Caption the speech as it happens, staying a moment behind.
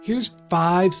Here's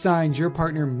 5 signs your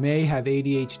partner may have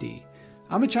ADHD.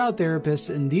 I'm a child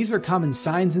therapist, and these are common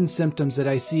signs and symptoms that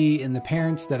I see in the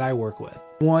parents that I work with.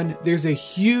 1, there's a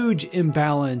huge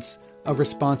imbalance of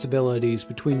responsibilities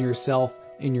between yourself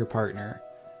and your partner.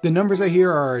 The numbers I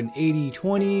hear are an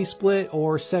 80-20 split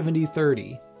or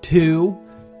 70-30. 2,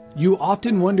 you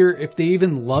often wonder if they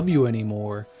even love you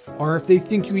anymore, or if they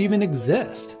think you even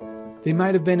exist. They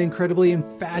might have been incredibly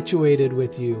infatuated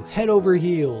with you, head over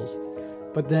heels,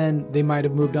 but then they might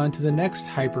have moved on to the next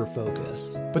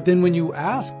hyper-focus. But then when you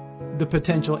ask the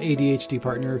potential ADHD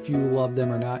partner if you love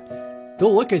them or not,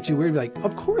 they'll look at you weird like,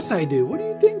 of course I do, what are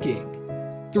you thinking?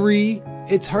 3,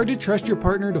 it's hard to trust your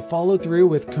partner to follow through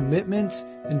with commitments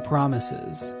and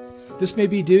promises. This may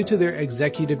be due to their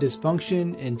executive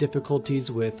dysfunction and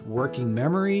difficulties with working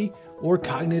memory or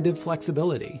cognitive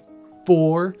flexibility.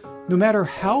 4, no matter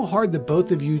how hard the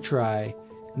both of you try,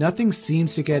 nothing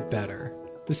seems to get better.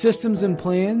 The systems and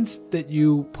plans that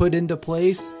you put into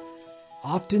place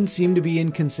often seem to be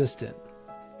inconsistent.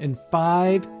 And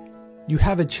 5, you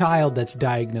have a child that's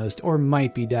diagnosed or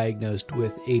might be diagnosed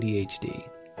with ADHD.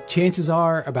 Chances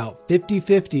are about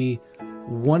 50-50,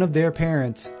 one of their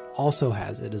parents also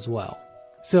has it as well.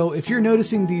 So if you're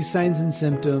noticing these signs and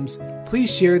symptoms,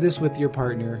 please share this with your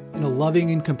partner in a loving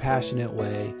and compassionate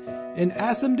way, and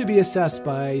ask them to be assessed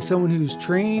by someone who's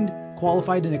trained,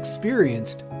 qualified, and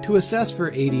experienced to assess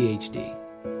for ADHD.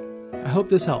 I hope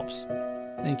this helps.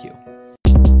 Thank you.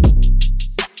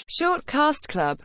 Short Cast Club